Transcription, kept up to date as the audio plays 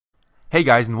Hey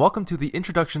guys, and welcome to the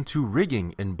Introduction to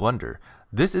Rigging in Blender.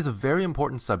 This is a very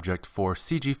important subject for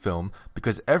CG film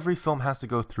because every film has to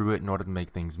go through it in order to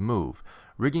make things move.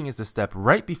 Rigging is the step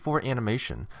right before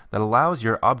animation that allows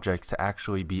your objects to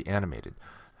actually be animated.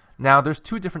 Now, there's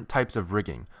two different types of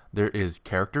rigging. There is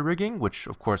character rigging, which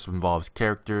of course involves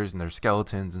characters and their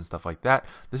skeletons and stuff like that.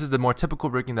 This is the more typical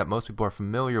rigging that most people are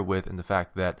familiar with in the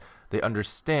fact that they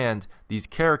understand these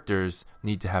characters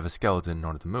need to have a skeleton in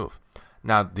order to move.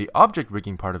 Now, the object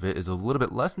rigging part of it is a little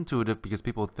bit less intuitive because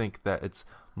people think that it's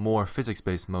more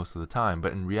physics-based most of the time.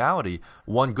 But in reality,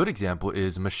 one good example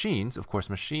is machines. Of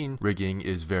course, machine rigging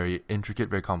is very intricate,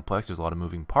 very complex. There's a lot of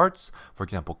moving parts. For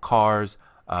example, cars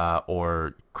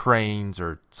or cranes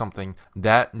or something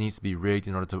that needs to be rigged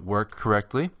in order to work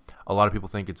correctly. A lot of people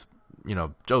think it's,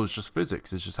 Joe, it's just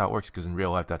physics. It's just how it works, because in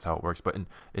real life, that's how it works. But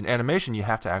in animation, you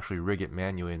have to actually rig it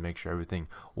manually and make sure everything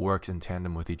works in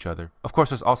tandem with each other. Of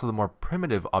course, there's also the more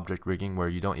primitive object rigging where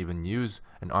you don't even use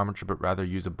an armature, but rather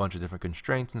use a bunch of different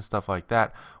constraints and stuff like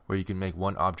that, where you can make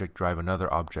one object drive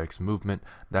another object's movement.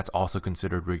 That's also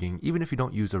considered rigging, even if you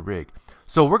don't use a rig.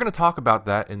 So we're going to talk about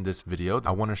that in this video.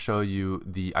 I want to show you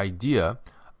the idea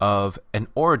of an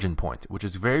origin point, which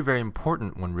is very, very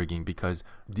important when rigging, because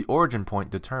the origin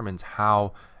point determines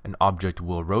how an object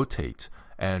will rotate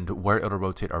and where it'll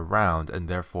rotate around, and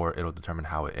therefore it'll determine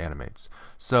how it animates.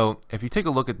 So if you take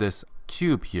a look at this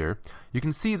cube here, you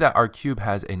can see that our cube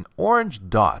has an orange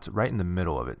dot right in the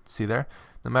middle of it. See there?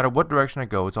 No matter what direction I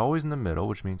go, it's always in the middle,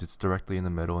 which means it's directly in the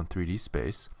middle in 3D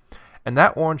space. And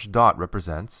that orange dot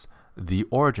represents the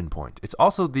origin point. It's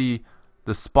also the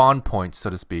spawn point, so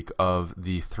to speak, of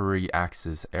the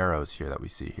 3-axis arrows here that we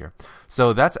see here.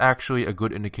 So that's actually a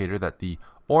good indicator that the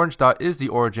orange dot is the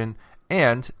origin,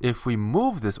 and if we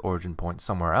move this origin point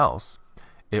somewhere else,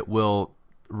 it will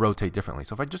rotate differently.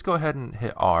 So if I just go ahead and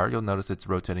hit R, you'll notice it's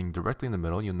rotating directly in the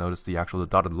middle. You'll notice the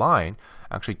dotted line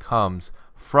actually comes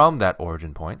from that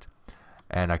origin point,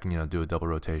 and I can do a double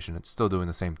rotation. It's still doing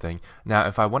the same thing. Now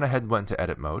if I went ahead and went into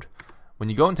edit mode, when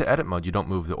you go into edit mode, you don't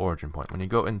move the origin point. When you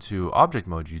go into object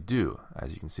mode, you do,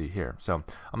 as you can see here. So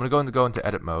I'm going to go into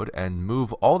edit mode and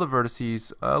move all the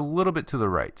vertices a little bit to the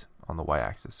right on the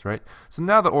y-axis, right? So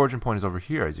now the origin point is over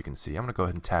here, as you can see. I'm going to go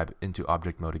ahead and tab into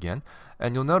object mode again,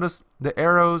 and you'll notice the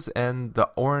arrows and the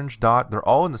orange dot, they're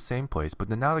all in the same place, but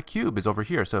then now the cube is over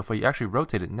here. So if we actually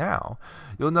rotate it now,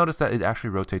 you'll notice that it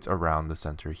actually rotates around the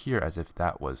center here as if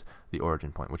that was the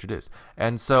origin point, which it is.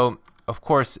 And so of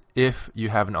course, if you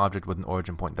have an object with an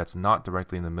origin point that's not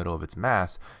directly in the middle of its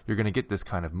mass, you're going to get this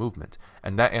kind of movement.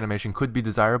 And that animation could be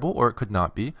desirable or it could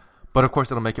not be. But of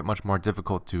course, it'll make it much more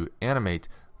difficult to animate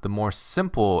the more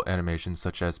simple animations,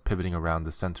 such as pivoting around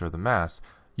the center of the mass.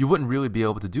 You wouldn't really be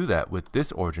able to do that with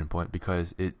this origin point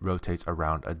because it rotates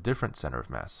around a different center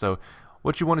of mass. So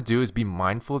what you want to do is be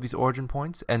mindful of these origin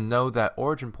points and know that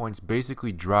origin points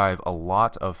basically drive a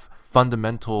lot of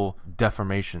fundamental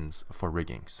deformations for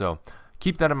rigging. So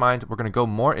keep that in mind. We're going to go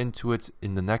more into it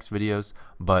in the next videos,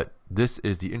 but this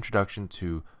is the introduction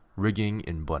to rigging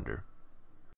in Blender.